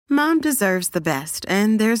Mom deserves the best,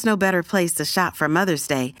 and there's no better place to shop for Mother's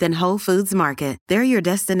Day than Whole Foods Market. They're your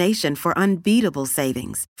destination for unbeatable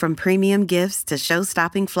savings, from premium gifts to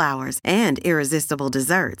show-stopping flowers and irresistible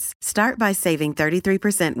desserts. Start by saving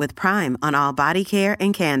 33% with Prime on all body care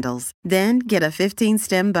and candles. Then get a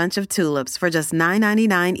 15-stem bunch of tulips for just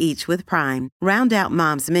 $9.99 each with Prime. Round out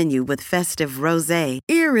Mom's menu with festive rosé,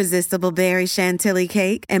 irresistible berry chantilly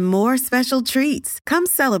cake, and more special treats. Come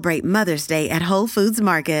celebrate Mother's Day at Whole Foods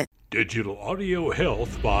Market. Digital Audio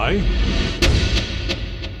Health by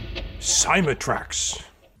Symatrax.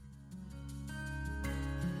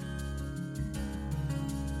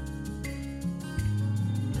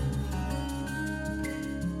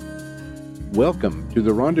 Welcome to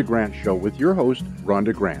the Rhonda Grant Show with your host,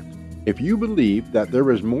 Rhonda Grant. If you believe that there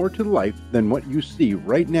is more to life than what you see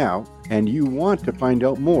right now, and you want to find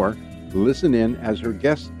out more, listen in as her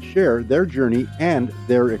guests share their journey and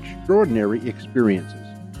their extraordinary experiences.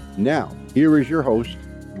 Now, here is your host,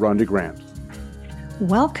 Rhonda Grant.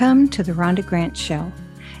 Welcome to the Rhonda Grant Show.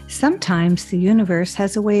 Sometimes the universe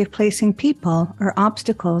has a way of placing people or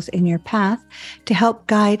obstacles in your path to help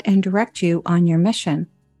guide and direct you on your mission.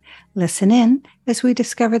 Listen in as we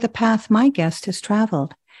discover the path my guest has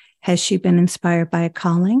traveled. Has she been inspired by a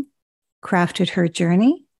calling, crafted her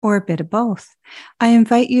journey, or a bit of both? I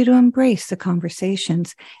invite you to embrace the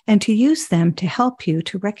conversations and to use them to help you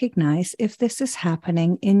to recognize if this is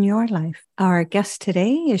happening in your life. Our guest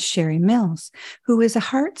today is Sheri Mills, who is a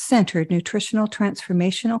heart-centered nutritional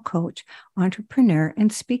transformational coach, entrepreneur,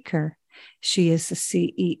 and speaker. She is the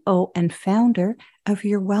CEO and founder of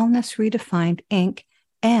Your Wellness Redefined, Inc.,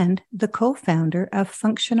 and the co-founder of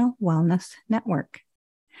Functional Wellness Network.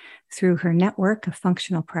 Through her network of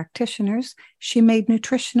functional practitioners, she made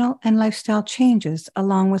nutritional and lifestyle changes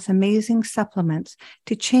along with amazing supplements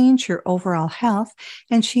to change her overall health,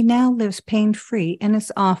 and she now lives pain-free and is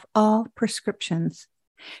off all prescriptions.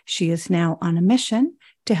 She is now on a mission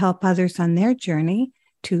to help others on their journey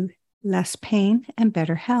to less pain and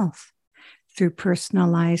better health. Through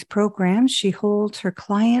personalized programs, she holds her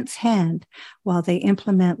clients' hand while they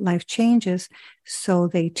implement life changes so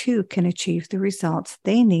they too can achieve the results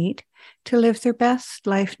they need to live their best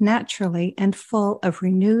life naturally and full of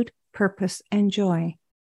renewed purpose and joy.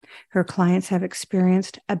 Her clients have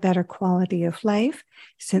experienced a better quality of life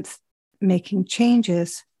since making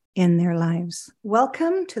changes in their lives.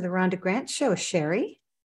 Welcome to the Rhonda Grant Show, Sheri.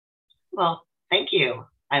 Well, thank you.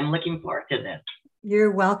 I'm looking forward to this.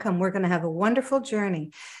 You're welcome. We're going to have a wonderful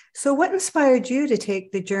journey. So what inspired you to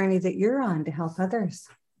take the journey that you're on to help others?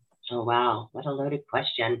 Oh, wow. What a loaded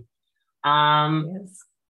question. Yes.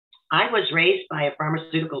 I was raised by a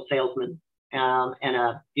pharmaceutical salesman and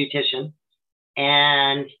a beautician,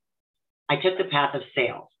 and I took the path of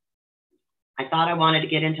sales. I thought I wanted to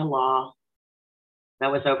get into law.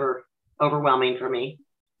 That was overwhelming for me.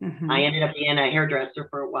 Mm-hmm. I ended up being a hairdresser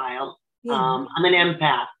for a while. Yeah. I'm an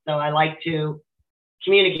empath, so I like to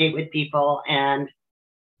communicate with people. And,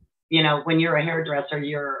 you know, when you're a hairdresser,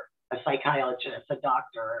 you're a psychologist, a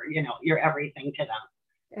doctor, you know, you're everything to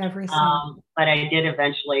them. Everything. But I did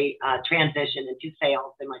eventually transition into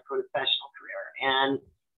sales in my professional career. And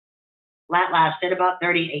that lasted about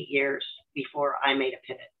 38 years before I made a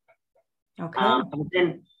pivot. Okay. I was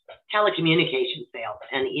in telecommunication sales.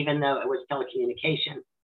 And even though it was telecommunication,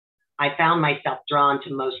 I found myself drawn to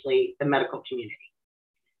mostly the medical community.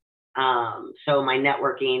 So my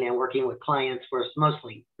networking and working with clients was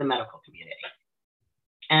mostly the medical community.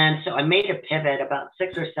 And so I made a pivot about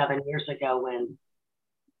 6 or 7 years ago when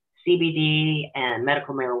CBD and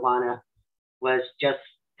medical marijuana was just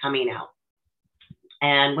coming out,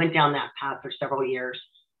 and went down that path for several years.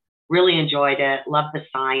 Really enjoyed it, loved the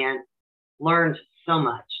science, learned so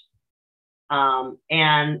much.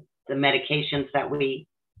 And the medications that we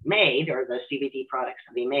made, or the CBD products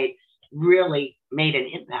that we made, really made an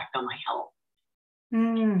impact on my health.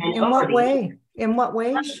 In what way? In what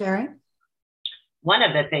way, Sheri? One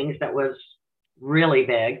of the things that was really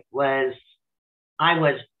big was I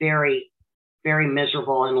was very, very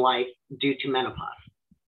miserable in life due to menopause.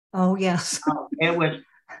 Oh, yes. It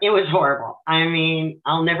was horrible. I mean,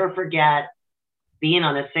 I'll never forget being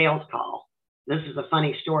on a sales call. This is a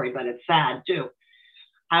funny story, but it's sad too.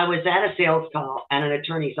 I was at a sales call at an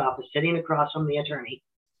attorney's office, sitting across from the attorney.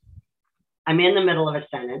 I'm in the middle of a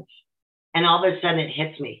sentence, and all of a sudden it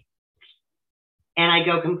hits me. And I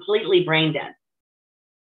go completely brain dead.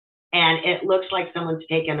 And it looks like someone's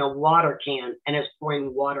taken a water can and is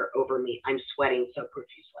pouring water over me. I'm sweating so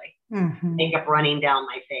profusely. Mm-hmm. Makeup running down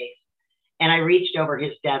my face. And I reached over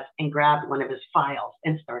his desk and grabbed one of his files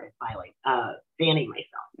and started fanning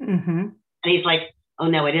myself. Mm-hmm. And he's like, oh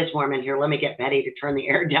no, it is warm in here. Let me get Betty to turn the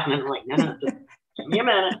air down. And I'm like, no, just give me a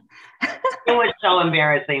minute. It was so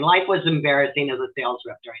embarrassing. Life was embarrassing as a sales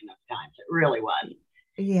rep during those times. It really was.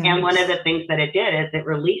 Yes. And one of the things that it did is it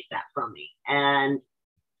released that from me. And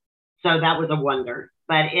so that was a wonder.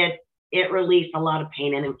 But it released a lot of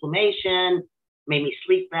pain and inflammation, made me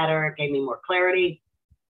sleep better, it gave me more clarity.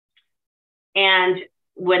 And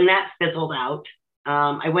when that fizzled out,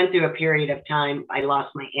 I went through a period of time. I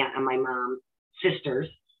lost my aunt and my mom, sisters,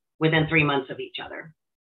 within 3 months of each other.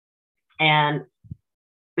 And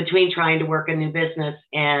between trying to work a new business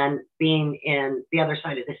and being in the other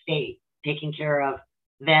side of the state, taking care of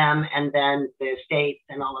them and then the estates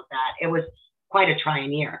and all of that, it was quite a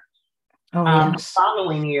trying year. Oh, yes. The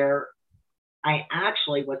following year, I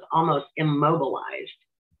actually was almost immobilized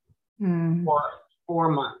for 4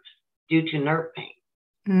 months due to nerve pain.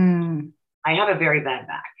 I have a very bad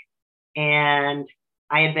back, and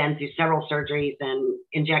I had been through several surgeries and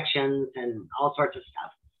injections and all sorts of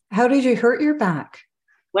stuff. How did you hurt your back?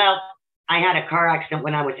 Well, I had a car accident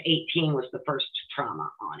when I was 18 was the first trauma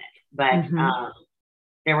on it, but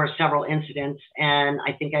there were several incidents, and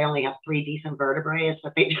I think I only have 3 decent vertebrae is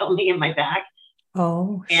what they tell me in my back.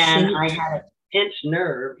 Oh, and shoot. I had a pinched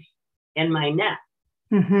nerve in my neck.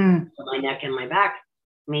 So my neck and my back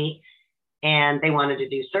meet, and they wanted to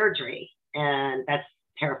do surgery. And that's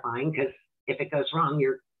terrifying because if it goes wrong,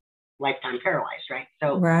 you're lifetime paralyzed, right?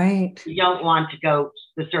 So you don't want to go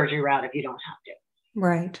the surgery route if you don't have to.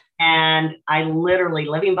 Right. And I literally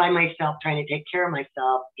living by myself, trying to take care of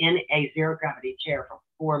myself in a zero gravity chair for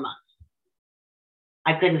 4 months.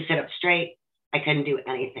 I couldn't sit up straight. I couldn't do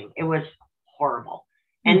anything. It was horrible.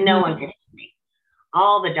 And no one could help me.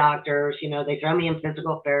 All the doctors, you know, they throw me in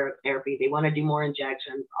physical therapy. They want to do more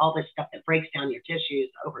injections, all this stuff that breaks down your tissues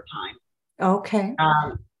over time. Okay.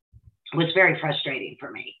 Was very frustrating for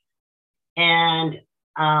me. And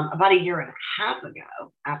about a year and a half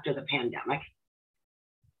ago, after the pandemic,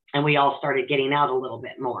 and we all started getting out a little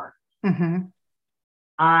bit more,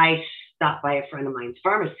 I stopped by a friend of mine's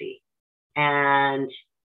pharmacy, and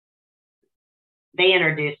they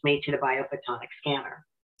introduced me to the biophotonic scanner.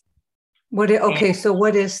 So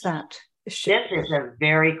what is that? This is a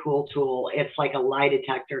very cool tool. It's like a lie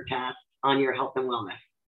detector test on your health and wellness.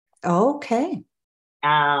 Okay.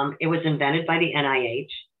 It was invented by the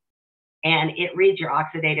NIH, and it reads your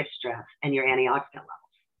oxidative stress and your antioxidant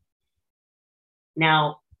levels.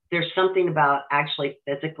 Now, there's something about actually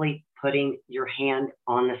physically putting your hand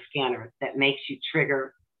on the scanner that makes you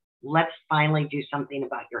trigger, let's finally do something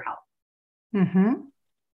about your health.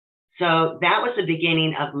 So that was the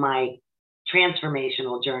beginning of my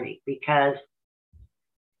transformational journey, because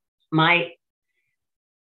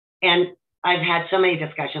I've had so many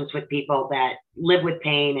discussions with people that live with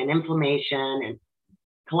pain and inflammation and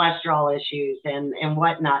cholesterol issues and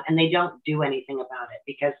whatnot, and they don't do anything about it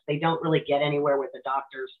because they don't really get anywhere with the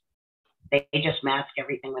doctors. They just mask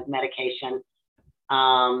everything with medication.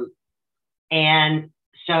 And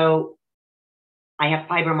so I have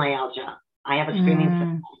fibromyalgia. I have a screaming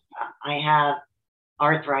sickness. I have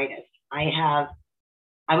arthritis. I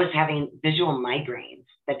was having visual migraines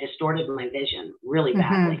that distorted my vision really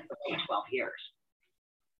badly for 12 years.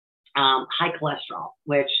 High cholesterol,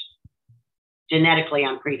 which genetically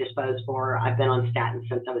I'm predisposed for. I've been on statins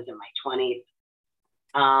since I was in my 20s.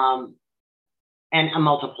 And a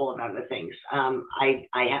multiple of other things. I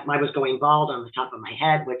was going bald on the top of my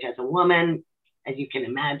head, which as a woman, as you can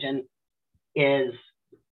imagine, is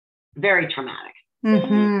very traumatic.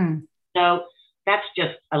 So that's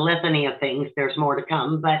just a litany of things. There's more to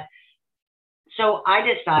come. But so I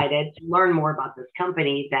decided to learn more about this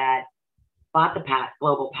company that bought the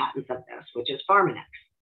global patents of this, which is Pharmanex.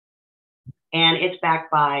 And it's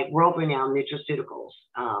backed by world-renowned nutraceuticals.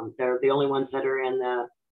 They're the only ones that are in the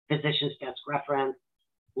physician's desk reference,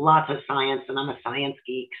 lots of science, and I'm a science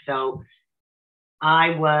geek. So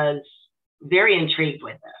I was very intrigued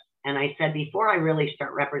with this. And I said, before I really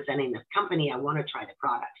start representing this company, I want to try the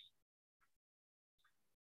products.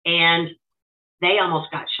 And they almost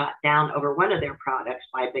got shot down over one of their products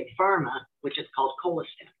by Big Pharma, which is called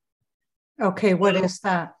colistin. Okay, what is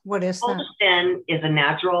that? Colistin is a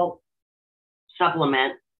natural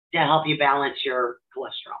supplement to help you balance your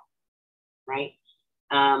cholesterol, right?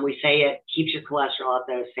 We say it keeps your cholesterol at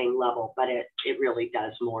the same level, but it really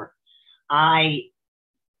does more. I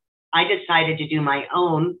decided to do my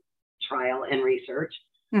own trial and research.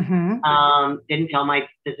 Didn't tell my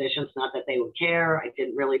physicians, not that they would care. I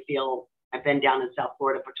didn't really feel, I've been down in South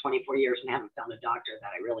Florida for 24 years and haven't found a doctor that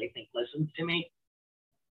I really think listens to me.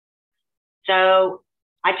 So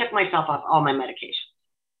I took myself off all my medications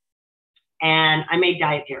and I made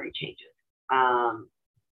dietary changes.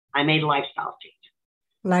 I made a lifestyle change.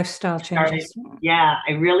 Lifestyle changes.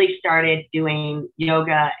 I really started doing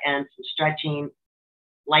yoga and some stretching,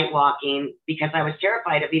 light walking, because I was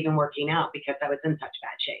terrified of even working out because I was in such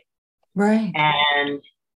bad shape. Right. And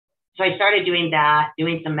so I started doing that,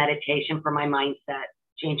 doing some meditation for my mindset,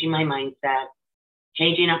 changing my mindset,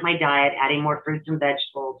 changing up my diet, adding more fruits and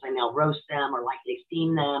vegetables. I now roast them or lightly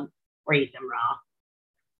steam them or eat them raw.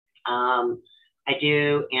 I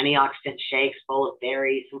do antioxidant shakes full of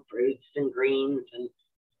berries and fruits and greens,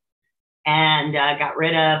 and got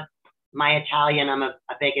rid of my Italian. I'm a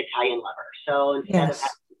big Italian lover. So instead of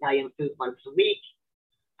having Italian food once a week,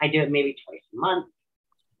 I do it maybe twice a month.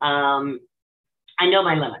 I know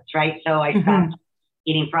my limits, right? So I stopped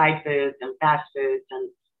eating fried foods and fast foods and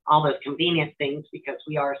all those convenient things, because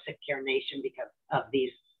we are a sick care nation because of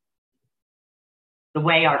the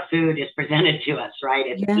way our food is presented to us, right?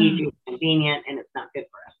 It's easy, it's convenient, and it's not good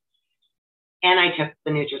for us. And I took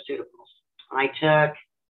the nutraceuticals. I took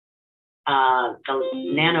the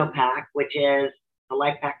Nano Pack, which is the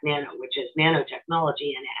Life Pack Nano, which is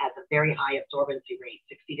nanotechnology, and it has a very high absorbency rate,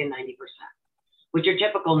 60 to 90%, which your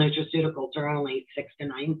typical nutraceuticals are only 6 to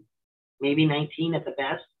 9, maybe 19 at the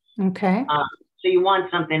best. Okay. So you want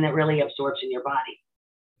something that really absorbs in your body.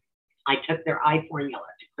 I took their eye formula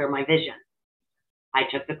to clear my vision. I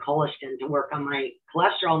took the colistin to work on my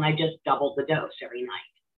cholesterol, and I just doubled the dose every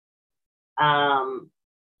night.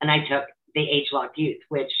 And I took the Age-Lock Youth,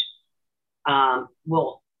 which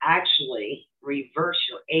will actually reverse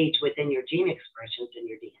your age within your gene expressions in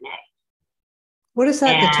your DNA. What is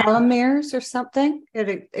that? The telomeres or something?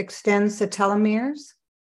 It extends the telomeres?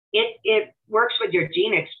 It works with your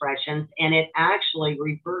gene expressions, and it actually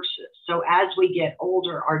reverses. So as we get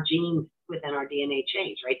older, our genes within our DNA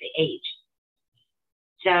change, right? They age.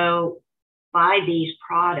 So by these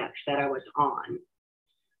products that I was on,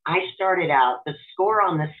 I started out, the score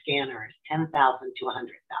on the scanner is 10,000 to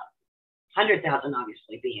 100,000. 100,000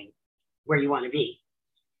 obviously being where you want to be.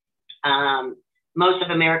 Most of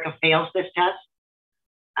America fails this test.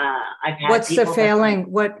 I've had What's the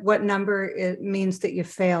failing? What number it means that you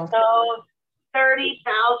failed? So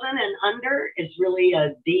 30,000 and under is really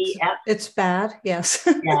a DF. It's bad. Yes.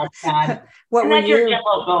 Yeah, it's bad. What and were that's you? Your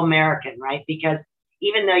typical American, right? Because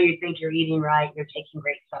even though you think you're eating right, you're taking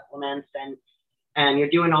great supplements, and you're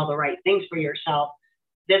doing all the right things for yourself,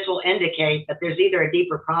 this will indicate that there's either a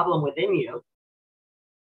deeper problem within you,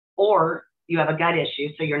 or you have a gut issue,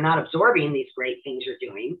 so you're not absorbing these great things you're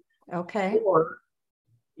doing. Okay. Or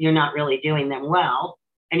you're not really doing them well,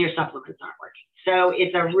 and your supplements aren't working. So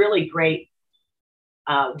it's a really great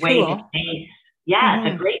way to base. Yeah,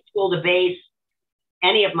 it's a great tool to base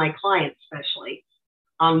any of my clients, especially,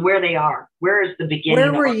 on where they are. Where is the beginning?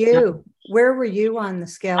 Where were you? Where were you on the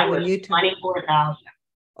scale? I was 24,000.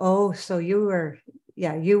 Oh, so you were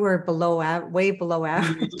way below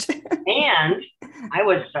average. And I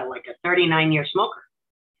was like a 39-year smoker.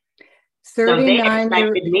 39 so they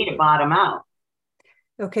expected me to bottom out.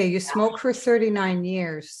 Okay, you smoked for 39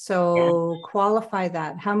 years. So qualify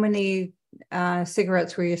that. How many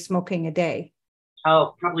cigarettes were you smoking a day?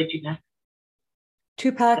 Oh, probably 2 packs.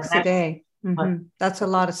 2 packs a day. Mm-hmm. That's a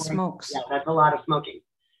lot of smokes. Yeah, that's a lot of smoking.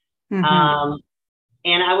 Mm-hmm.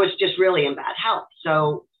 And I was just really in bad health.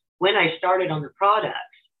 So when I started on the products,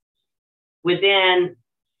 within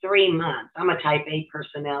 3 months, I'm a type A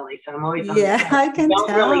personality, so I'm always on I can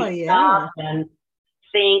tell. Really stop and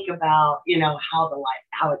think about,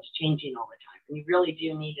 how it's changing all the time. And you really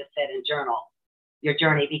do need to sit and journal your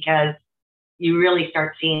journey, because you really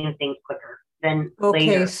start seeing things quicker than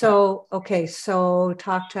later. So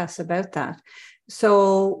talk to us about that.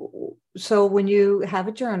 So when you have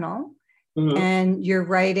a journal and you're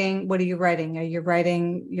writing, what are you writing? Are you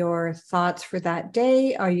writing your thoughts for that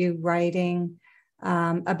day? Are you writing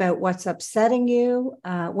about what's upsetting you?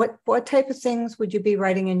 What type of things would you be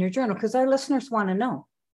writing in your journal? Because our listeners want to know.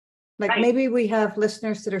 Like maybe we have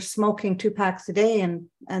listeners that are smoking 2 packs a day and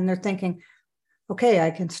they're thinking, okay,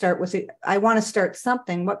 I can start with it. I want to start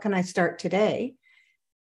something. What can I start today?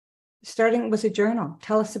 Starting with a journal.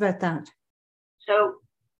 Tell us about that. So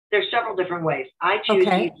there's several different ways. I choose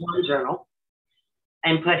to use one journal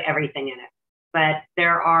and put everything in it, but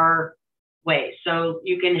there are ways. So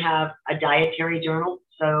you can have a dietary journal.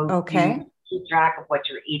 So you keep track of what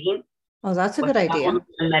you're eating. Oh, that's a good idea.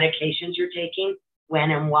 The medications you're taking,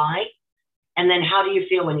 when and why. And then how do you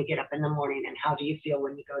feel when you get up in the morning, and how do you feel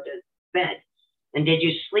when you go to bed? And did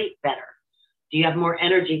you sleep better? Do you have more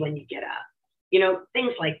energy when you get up?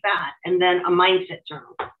 Things like that. And then a mindset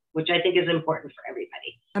journal, which I think is important for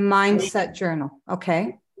everybody. A mindset journal.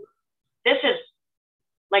 Okay. This is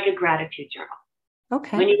like a gratitude journal.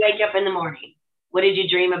 Okay. When you wake up in the morning, what did you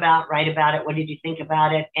dream about? Write about it. What did you think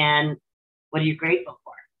about it? And what are you grateful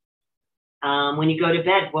for? When you go to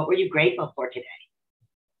bed, what were you grateful for today?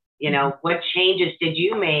 You know, what changes did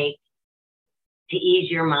you make to ease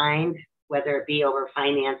your mind, whether it be over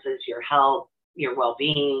finances, your health, your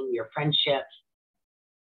well-being, your friendships?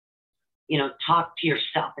 You know, talk to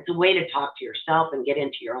yourself. It's a way to talk to yourself and get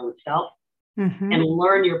into your own self and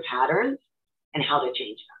learn your patterns and how to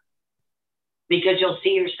change them. Because you'll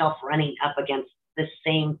see yourself running up against the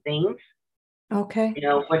same things. Okay. You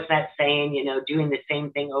know, what's that saying? You know, doing the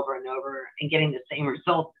same thing over and over and getting the same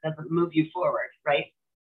results doesn't move you forward, right?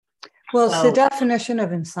 Well, it's the definition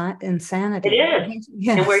of insanity. It is.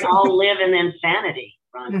 Yes. And we all live in insanity,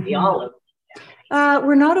 Ron. We all live.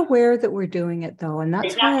 We're not aware that we're doing it, though. And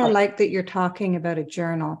that's why I like that you're talking about a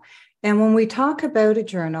journal. And when we talk about a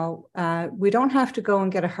journal, we don't have to go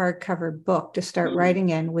and get a hardcover book to start writing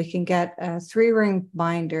in. We can get a 3-ring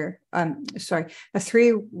binder, a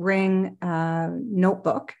 3-ring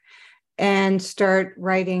notebook and start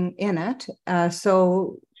writing in it.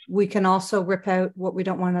 So we can also rip out what we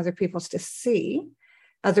don't want other people to see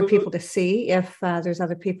if there's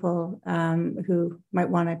other people who might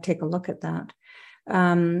want to take a look at that.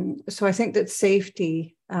 So I think that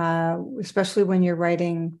safety, especially when you're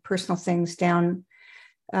writing personal things down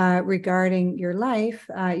regarding your life,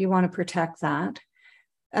 you want to protect that.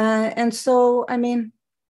 And so, I mean,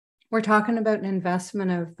 we're talking about an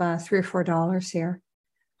investment of $3 or $4 here.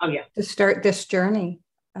 Oh, yeah. To start this journey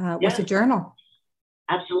with a journal.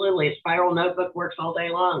 Absolutely. A spiral notebook works all day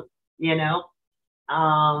long, you know.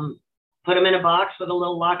 Put them in a box with a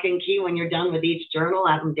little lock and key when you're done with each journal,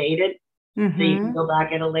 have them dated. So you can go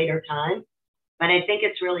back at a later time. But I think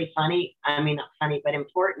it's really funny. I mean, not funny, but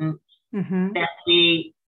important that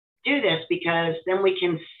we do this, because then we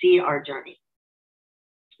can see our journey.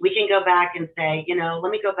 We can go back and say, you know,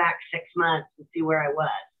 let me go back 6 months and see where I was.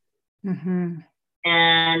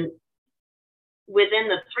 And within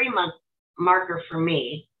the 3-month marker for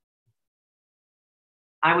me,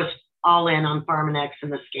 I was all in on Pharmanex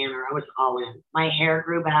and the scanner. I was all in. My hair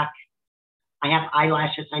grew back. I have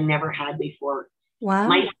eyelashes I never had before. Wow.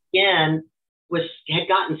 My skin had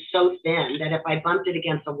gotten so thin that if I bumped it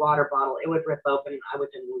against a water bottle, it would rip open. I was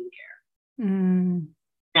in wound care.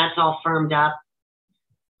 That's all firmed up.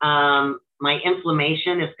 My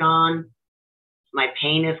inflammation is gone. My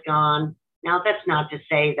pain is gone. Now, that's not to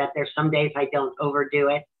say that there's some days I don't overdo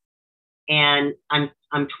it and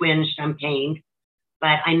I'm twinged, I'm pained,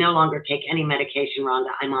 but I no longer take any medication,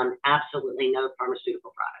 Rhonda. I'm on absolutely no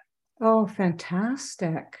pharmaceutical product. Oh,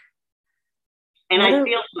 fantastic. And I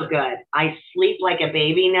feel so good. I sleep like a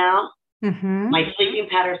baby now. My sleeping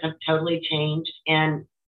patterns have totally changed, and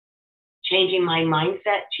changing my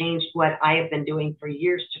mindset changed what I have been doing for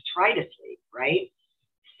years to try to sleep, right?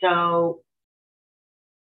 So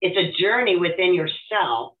it's a journey within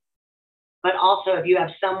yourself, but also if you have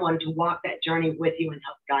someone to walk that journey with you and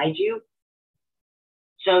help guide you,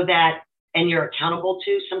 so that, and you're accountable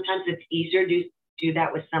to, sometimes it's easier to do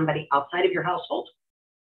that with somebody outside of your household.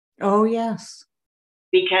 Oh, yes.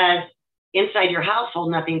 Because inside your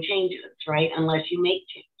household, nothing changes, right? Unless you make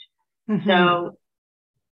change. So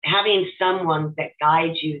having someone that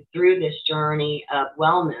guides you through this journey of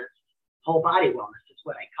wellness, whole body wellness is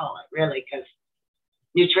what I call it, really, because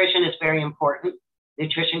nutrition is very important.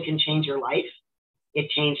 Nutrition can change your life.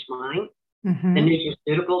 It changed mine. The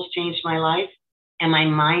nutraceuticals changed my life. And my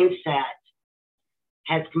mindset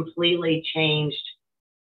has completely changed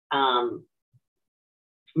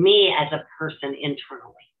me as a person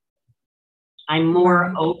internally. I'm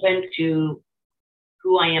more open to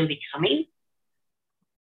who I am becoming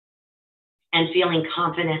and feeling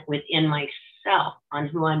confident within myself on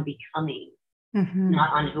who I'm becoming,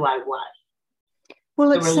 not on who I was.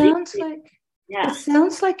 Well, it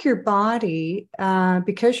sounds like your body,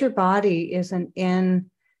 because your body isn't in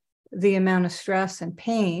the amount of stress and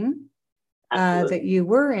pain that you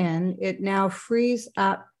were in, it now frees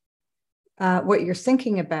up what you're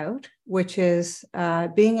thinking about, which is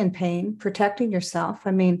being in pain, protecting yourself.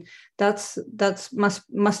 I mean, that's must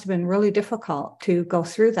have been really difficult to go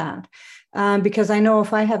through that, because I know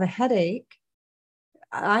if I have a headache,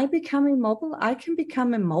 I can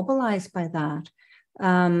become immobilized by that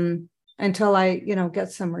until I,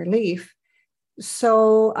 get some relief.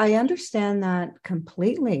 So I understand that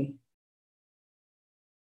completely.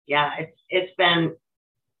 Yeah, it's been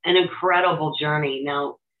an incredible journey.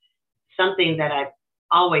 Now, something that I've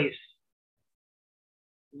always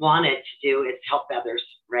wanted to do is help others,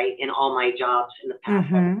 right? In all my jobs in the past,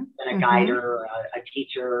 I've been a guider, a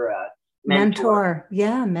teacher, a mentor.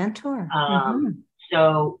 Mentor.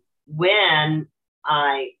 So when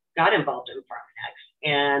I got involved in PharmaNext,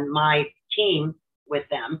 and my team with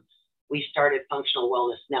them, we started Functional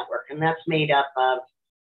Wellness Network, and that's made up of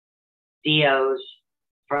DOs,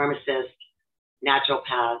 pharmacists,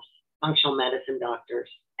 naturopaths, functional medicine doctors,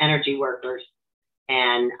 energy workers,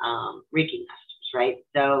 and Reiki masters, right?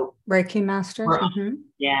 So Reiki masters.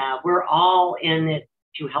 Yeah, we're all in it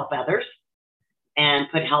to help others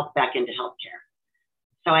and put health back into healthcare.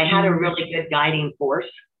 So I had a really good guiding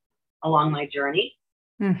force along my journey.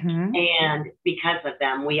 And because of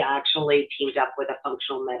them, we actually teamed up with a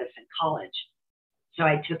functional medicine college. So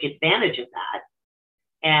I took advantage of that,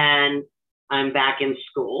 and I'm back in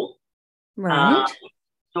school. Right.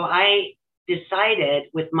 So I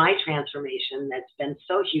decided with my transformation that's been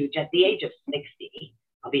so huge at the age of 60,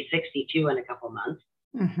 I'll be 62 in a couple months.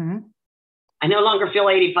 I no longer feel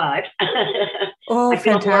 85. Oh, I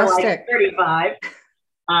feel fantastic. more like 35.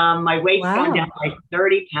 My weight's gone down by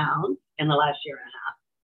 30 pounds in the last year and a half.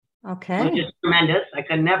 Okay. Which is tremendous. I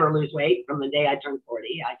could never lose weight from the day I turned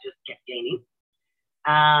 40. I just kept gaining.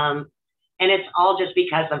 And it's all just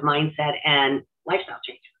because of mindset and lifestyle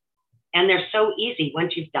changes. And they're so easy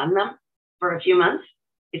once you've done them for a few months.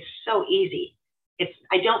 It's so easy.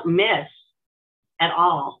 I don't miss at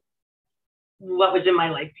all what was in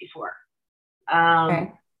my life before.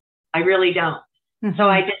 I really don't. So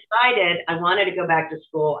I decided I wanted to go back to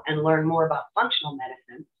school and learn more about functional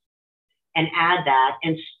medicine and add that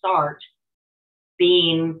and start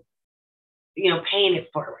being, paying it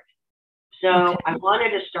forward. So I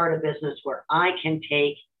wanted to start a business where I can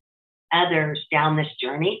take others down this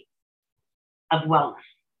journey of wellness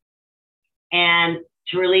and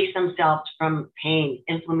to release themselves from pain,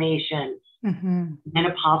 inflammation,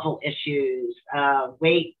 menopausal issues,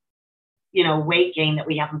 weight gain that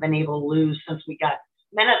we haven't been able to lose since we got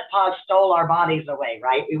menopause stole our bodies away,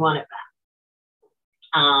 right? We want it back.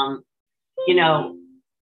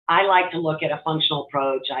 I like to look at a functional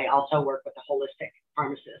approach. I also work with a holistic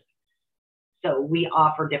pharmacist. So we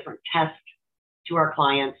offer different tests to our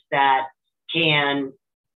clients that can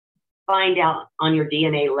find out on your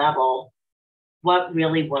DNA level what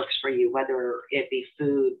really works for you, whether it be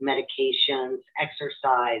food, medications,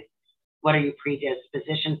 exercise. What are you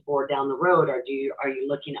predispositioned for down the road? Or are you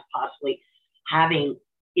looking at possibly having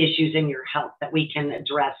issues in your health that we can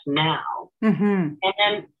address now? And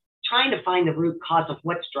then trying to find the root cause of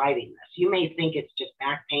what's driving this. You may think it's just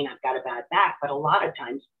back pain, I've got a bad back, but a lot of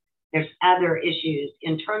times there's other issues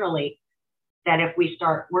internally that if we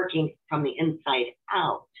start working from the inside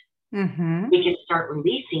out, we can start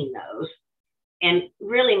releasing those and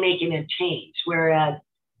really making a change. Whereas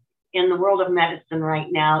in the world of medicine right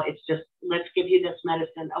now, it's just, let's give you this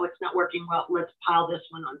medicine. Oh, it's not working well. Let's pile this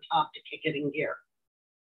one on top to kick it in gear.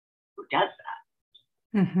 Who does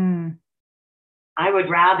that? I would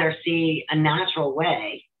rather see a natural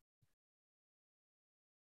way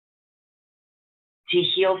to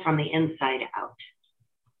heal from the inside out.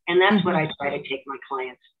 And that's what I try to take my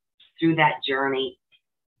clients through that journey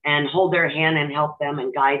and hold their hand and help them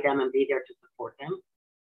and guide them and be there to support them.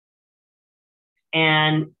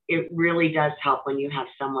 And it really does help when you have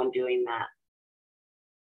someone doing that.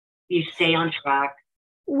 You stay on track.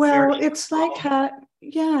 Well, it's like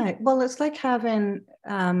it's like having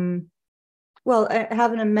having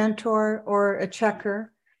a mentor or a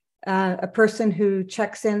checker, a person who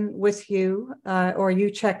checks in with you, or you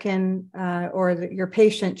check in, or your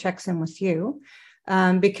patient checks in with you,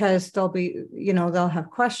 because they'll have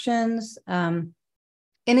questions.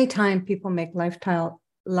 Anytime people make lifestyle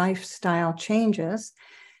changes,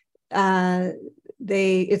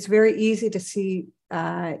 it's very easy to see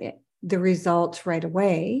the results right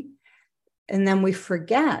away. And then we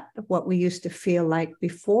forget what we used to feel like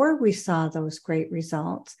before we saw those great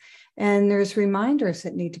results. And there's reminders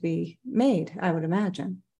that need to be made, I would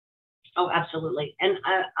imagine. Oh, absolutely. And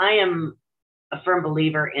I am a firm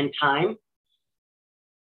believer in time.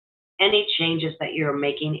 Any changes that you're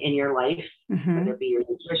making in your life, whether it be your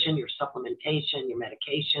nutrition, your supplementation, your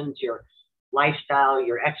medications, your lifestyle,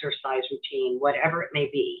 your exercise routine, whatever it may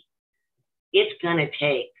be, it's going to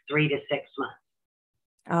take 3 to 6 months.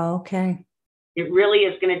 Oh, okay. It really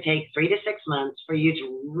is going to take 3 to 6 months for you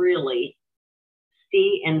to really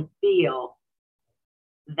see and feel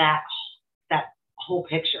that whole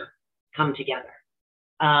picture come together.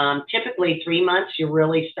 Typically 3 months, you're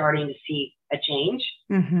really starting to see a change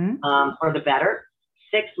for the better.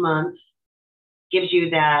 6 months gives you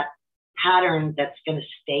that pattern that's going to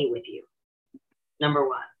stay with you, number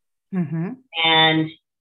one. And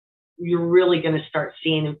you're really going to start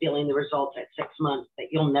seeing and feeling the results at 6 months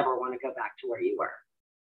that you'll never want to go back to where you were.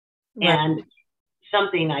 Right. And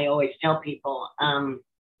something I always tell people,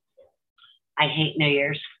 I hate New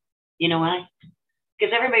Year's. You know why?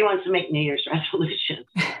 Because everybody wants to make New Year's resolutions.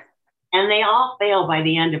 And they all fail by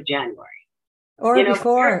the end of January. Or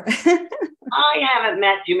before. I haven't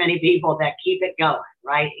met too many people that keep it going,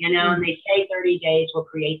 right? And they say 30 days will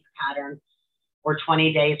create the pattern, or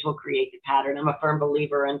 20 days will create the pattern. I'm a firm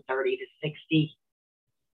believer in 30 to 60,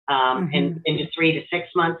 and into 3 to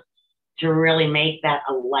 6 months to really make that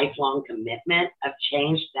a lifelong commitment of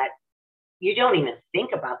change that you don't even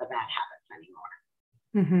think about the bad habits anymore.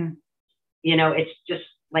 It's just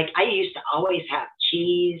like I used to always have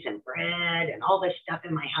cheese and bread and all this stuff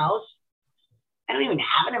in my house. I don't even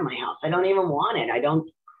have it in my house. I don't even want it. I don't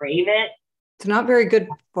crave it. It's not very good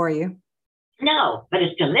for you. No, but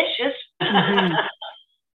it's delicious. Oh,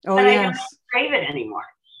 but yes. I don't crave it anymore.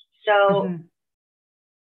 So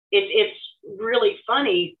it's really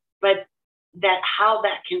funny, but how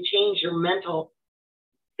that can change your mental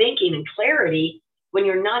thinking and clarity when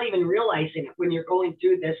you're not even realizing it, when you're going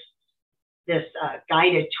through this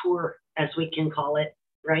guided tour, as we can call it,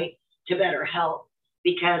 right, to better health.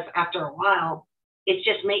 Because after a while, it's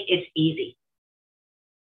easy,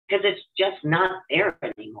 because it's just not there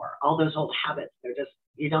anymore. All those old habits,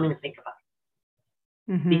 you don't even think about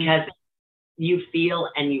it, because you feel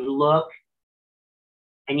and you look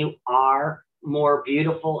and you are more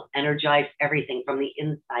beautiful, energized, everything from the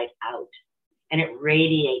inside out, and it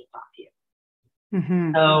radiates off you.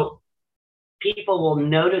 So people will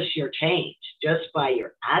notice your change just by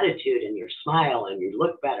your attitude and your smile, and you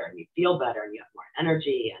look better and you feel better and you have more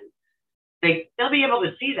energy, and they'll be able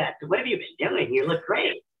to see that. So what have you been doing? You look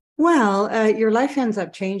great. Well, your life ends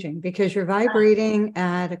up changing because you're vibrating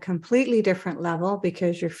at a completely different level,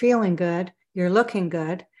 because you're feeling good, you're looking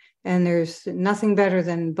good, and there's nothing better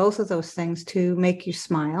than both of those things to make you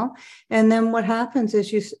smile. And then what happens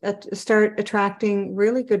is you start attracting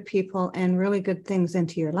really good people and really good things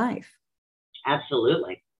into your life.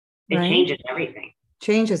 Absolutely. It changes everything.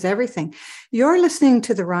 Changes everything. You're listening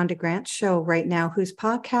to the Rhonda Grant Show right now, whose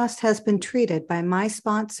podcast has been treated by my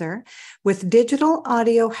sponsor with Digital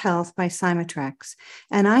Audio Health by Symatrex.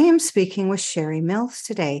 And I am speaking with Sheri Mills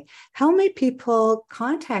today. How may people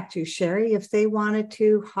contact you, Sheri, if they wanted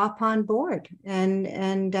to hop on board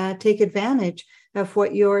and take advantage of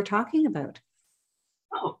what you're talking about?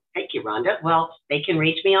 Oh, thank you, Rhonda. Well, they can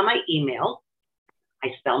reach me on my email.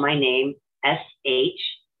 I spell my name Sheri.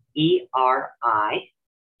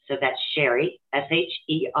 So that's Sheri,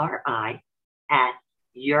 Sheri, at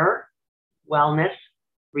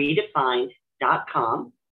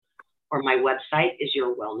yourwellnessredefined.com, or my website is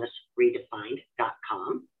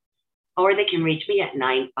yourwellnessredefined.com, or they can reach me at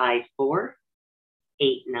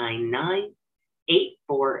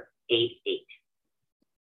 954-899-8488.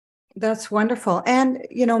 That's wonderful. And,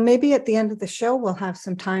 maybe at the end of the show, we'll have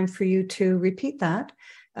some time for you to repeat that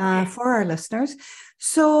for our listeners.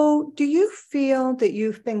 So do you feel that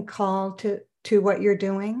you've been called to what you're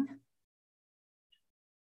doing?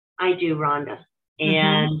 I do, Rhonda.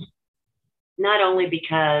 And not only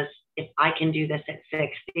because if I can do this at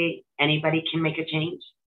 60, anybody can make a change.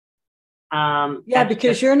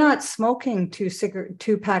 Because you're not smoking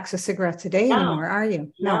two packs of cigarettes a day anymore, are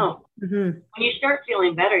you? No. When you start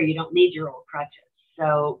feeling better, you don't need your old crutches.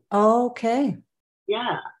 So okay.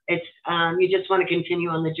 Yeah, it's you just want to continue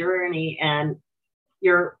on the journey, and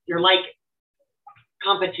you're like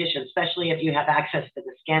competition, especially if you have access to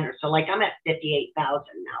the scanner. So like I'm at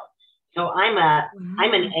 58,000 now. So I'm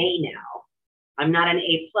an A now. I'm not an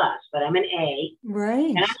A plus, but I'm an A. Right.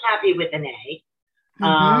 And I'm happy with an A.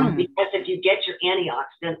 Because if you get your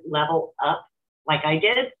antioxidant level up, like I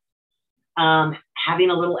did, having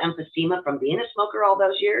a little emphysema from being a smoker all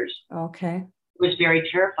those years, was very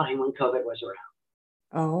terrifying when COVID was around.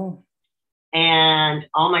 Oh. And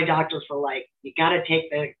all my doctors were like, you got to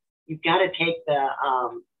take the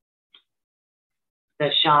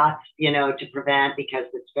shots, to prevent, because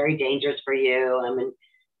it's very dangerous for you.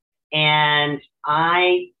 And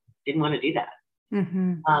I didn't want to do that.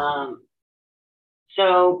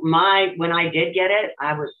 So when I did get it,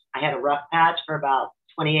 I had a rough patch for about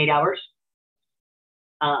 28 hours.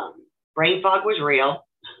 Brain fog was real.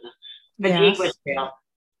 Fatigue was real.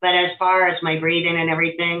 But as far as my breathing and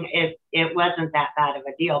everything, it wasn't that bad of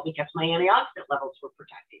a deal because my antioxidant levels were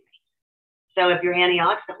protecting me. So if your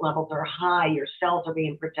antioxidant levels are high, your cells are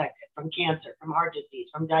being protected from cancer, from heart disease,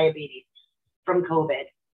 from diabetes, from COVID,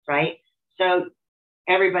 right? So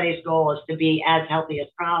everybody's goal is to be as healthy as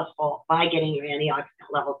possible by getting your antioxidant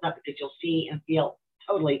levels up, because you'll see and feel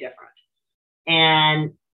totally different.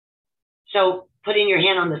 And so putting your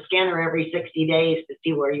hand on the scanner every 60 days to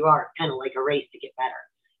see where you are, kind of like a race to get better.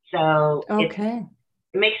 So it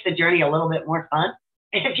makes the journey a little bit more fun.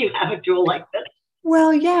 if you have a tool like this.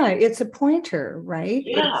 Well, yeah, it's a pointer, right?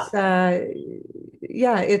 Yeah.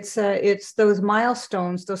 It's those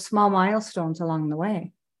milestones, those small milestones along the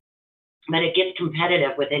way. But it gets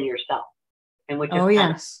competitive within yourself. And which is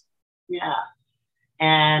yes. Yeah.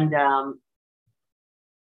 And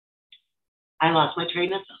I lost my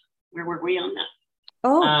train of thought. Where were we on that?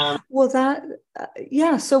 Oh, well, that,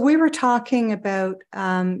 So we were talking about,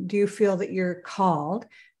 do you feel that you're called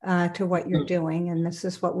to what you're doing? And this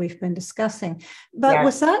is what we've been discussing. But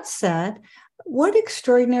with that said, what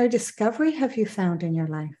extraordinary discovery have you found in your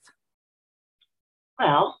life?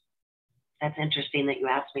 Well, that's interesting that you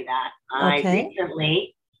asked me that. Okay. I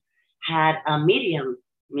recently had a medium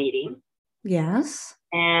meeting. Yes.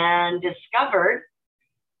 And discovered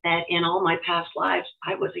that in all my past lives,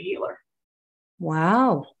 I was a healer.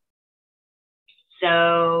 Wow.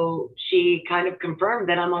 So she kind of confirmed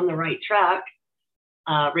that I'm on the right track,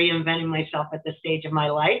 reinventing myself at this stage of my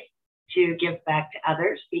life to give back to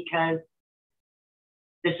others, because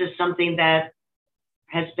this is something that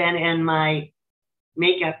has been in my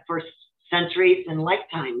makeup for centuries and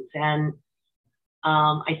lifetimes. And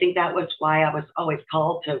I think that was why I was always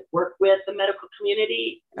called to work with the medical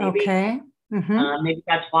community. Maybe. Okay. Mm-hmm. Maybe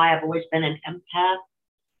that's why I've always been an empath,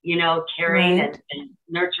 caring and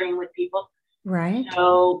nurturing with people. Right.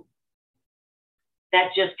 So that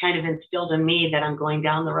just kind of instilled in me that I'm going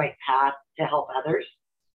down the right path to help others.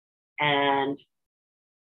 And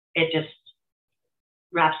it just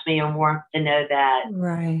wraps me in warmth to know that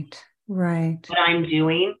what I'm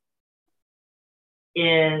doing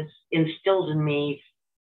is instilled in me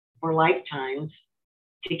for lifetimes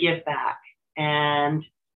to give back. And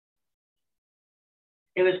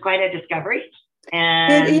it was quite a discovery.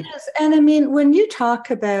 And it is. And I mean, when you talk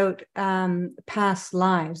about past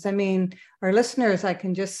lives, I mean, our listeners, I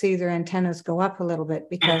can just see their antennas go up a little bit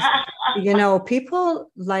because,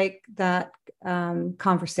 people like that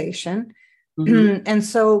conversation. Mm-hmm. And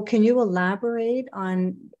so can you elaborate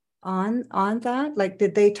on that? Like,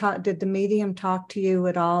 did the medium talk to you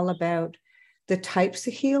at all about the types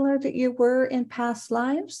of healer that you were in past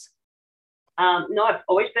lives? No, I've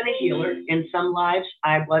always been a healer. In some lives,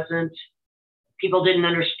 I wasn't. People didn't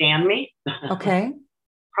understand me. Okay.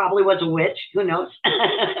 Probably was a witch. Who knows?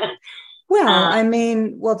 Well, I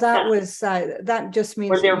mean, that just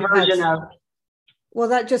means or their version of. Well,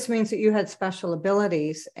 that just means that you had special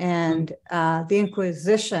abilities, and the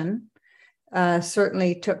Inquisition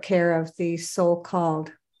certainly took care of the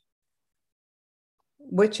so-called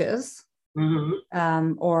witches.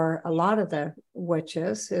 Mm-hmm. Or a lot of the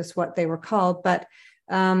witches is what they were called. But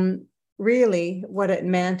really what it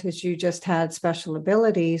meant is you just had special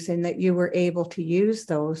abilities and that you were able to use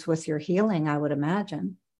those with your healing, I would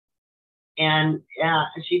imagine. And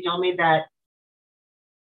she told me that,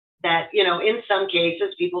 in some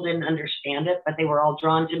cases, people didn't understand it, but they were all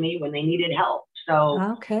drawn to me when they needed help. So,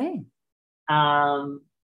 okay. I'm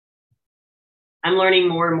learning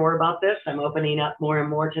more and more about this. I'm opening up more and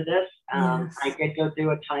more to this. Yes. I did go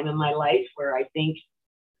through a time in my life where I think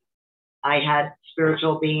I had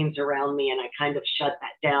spiritual beings around me, and I kind of shut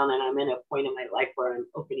that down. And I'm in a point in my life where I'm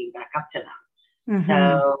opening back up to them. Mm-hmm.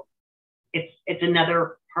 So it's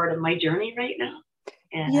another part of my journey right now.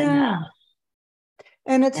 And,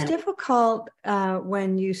 and it's difficult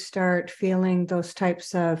when you start feeling those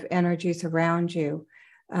types of energies around you,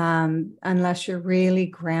 unless you're really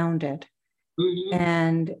grounded. Mm-hmm.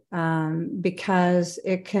 And because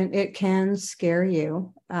it can scare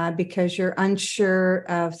you because you're unsure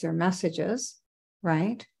of their messages,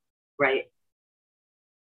 right? Right.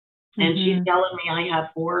 Mm-hmm. And she's telling me I have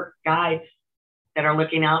 4 guides that are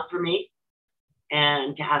looking out for me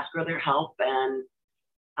and to ask for their help. And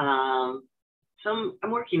so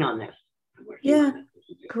I'm working on this.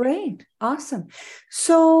 Great. Awesome.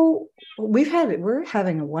 So we're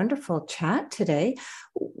having a wonderful chat today.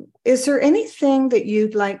 Is there anything that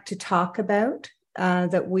you'd like to talk about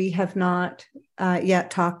that we have not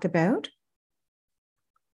yet talked about?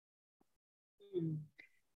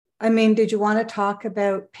 I mean, did you want to talk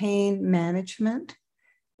about pain management?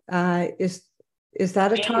 Is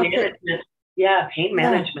that a topic? Management. Yeah, pain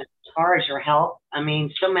management as far as your health. I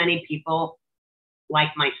mean, so many people like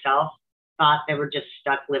myself thought they were just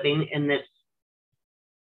stuck living in this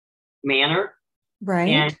manner. Right.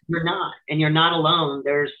 And you're not. And you're not alone.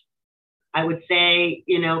 There's, I would say,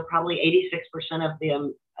 probably 86% of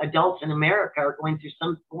the adults in America are going through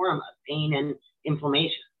some form of pain and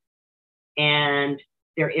inflammation. And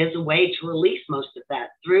there is a way to release most of that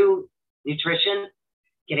through nutrition,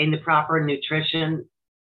 getting the proper nutrition,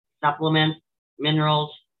 supplements,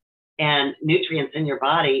 minerals, and nutrients in your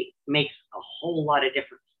body makes a whole lot of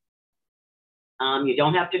difference. You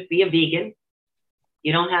don't have to be a vegan.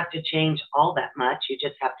 You don't have to change all that much. You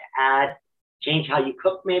just have to change how you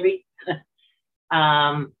cook maybe,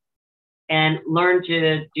 and learn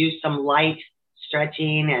to do some light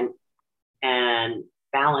stretching and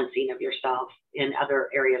balancing of yourself in other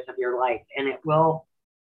areas of your life. And it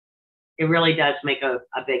really does make a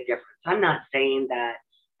big difference. I'm not saying that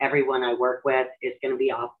everyone I work with is going to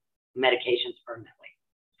be off medications permanently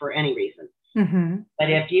for any reason. Mm-hmm. But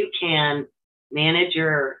if you can manage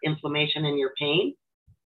your inflammation and your pain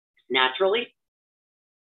naturally,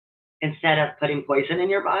 instead of putting poison in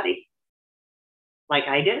your body, like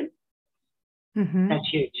I did, Mm-hmm. that's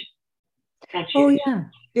huge. That's Oh, huge. yeah,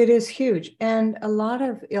 it is huge. And a lot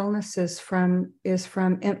of illness is from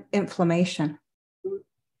inflammation.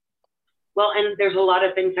 Well, and there's a lot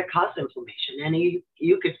of things that cause inflammation, and you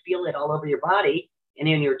could feel it all over your body and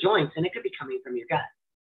in your joints, and it could be coming from your gut.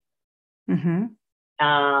 Mm-hmm.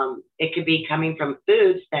 It could be coming from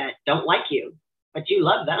foods that don't like you, but you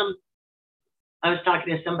love them. I was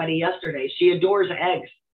talking to somebody yesterday. She adores eggs.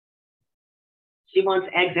 She wants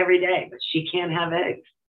eggs every day, but she can't have eggs.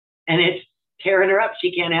 And it's tearing her up.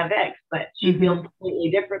 She can't have eggs, but she feels completely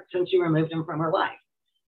different since you removed them from her life.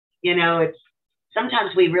 You know,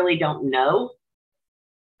 sometimes we really don't know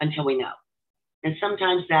until we know. And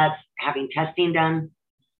sometimes that's having testing done.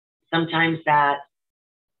 Sometimes that's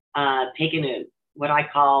taking what I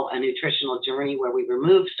call a nutritional journey where we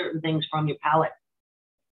remove certain things from your palate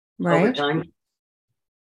over time.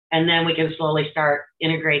 And then we can slowly start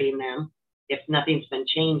integrating them if nothing's been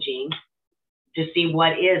changing to see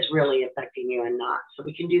what is really affecting you and not. So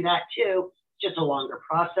we can do that too. It's just a longer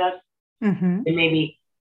process. Mm-hmm. And maybe,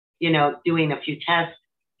 doing a few tests.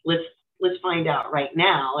 Let's find out right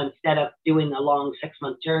now, instead of doing a long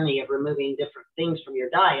 6-month journey of removing different things from your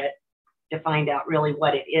diet, to find out really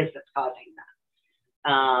what it is that's causing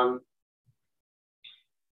that.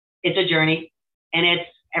 It's a journey, and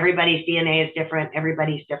everybody's DNA is different.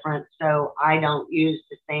 Everybody's different. So I don't use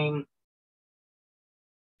the same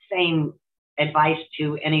advice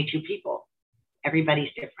to any two people.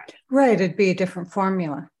 Everybody's different. Right. It'd be a different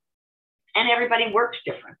formula. And everybody works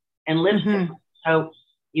different and lives different. So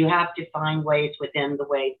you have to find ways within the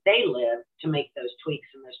way they live to make those tweaks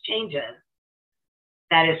and those changes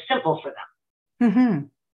that is simple for them.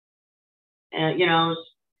 Mm-hmm.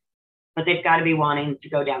 But they've got to be wanting to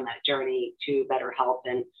go down that journey to better health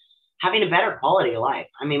and having a better quality of life.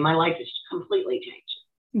 I mean, my life has completely changed.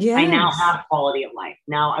 Yes. I now have quality of life.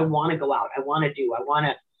 Now I want to go out. I want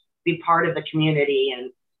to be part of the community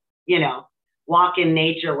and, walk in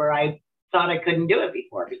nature where I thought I couldn't do it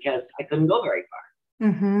before because I couldn't go very far.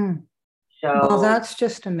 Mm-hmm. So well, that's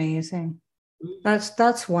just amazing.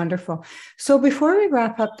 That's wonderful. So before we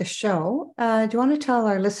wrap up the show, do you want to tell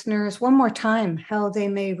our listeners one more time how they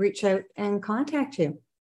may reach out and contact you?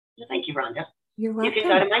 Thank you, Rhonda. You're welcome. You can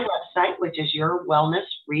go to my website, which is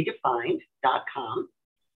yourwellnessredefined.com.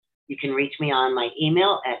 You can reach me on my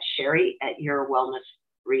email at Sheri at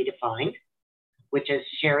yourwellnessredefined, which is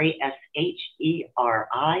Sheri,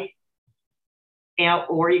 Sheri.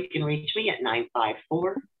 Or you can reach me at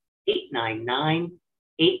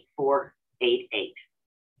 954-899-8488.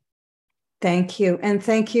 Thank you. And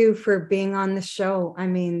thank you for being on the show. I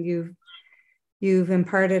mean, you've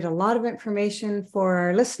imparted a lot of information for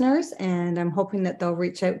our listeners, and I'm hoping that they'll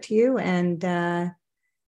reach out to you and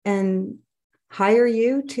hire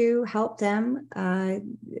you to help them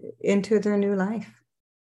into their new life.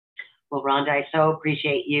 Well, Rhonda, I so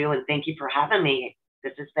appreciate you, and thank you for having me.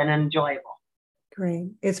 This has been enjoyable.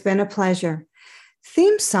 Great. It's been a pleasure.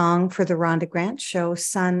 Theme song for the Rhonda Grant Show,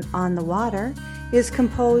 Sun on the Water, is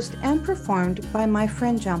composed and performed by my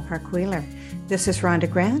friend John Park Wheeler. This is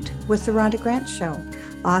Rhonda Grant with the Rhonda Grant Show,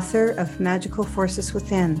 author of Magical Forces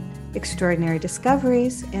Within, Extraordinary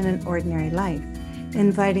Discoveries in an Ordinary Life,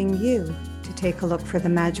 inviting you to take a look for the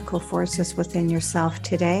magical forces within yourself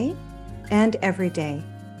today and every day.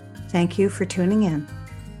 Thank you for tuning in.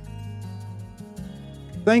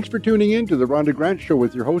 Thanks for tuning in to the Rhonda Grant Show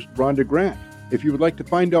with your host, Rhonda Grant. If you would like to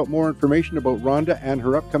find out more information about Rhonda and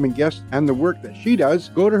her upcoming guests and the work that she does,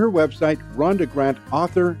 go to her website,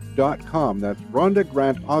 rhondagrantauthor.com. That's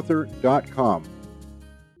rhondagrantauthor.com.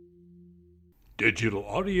 Digital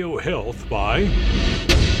Audio Health by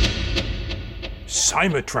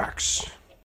Cymatrax.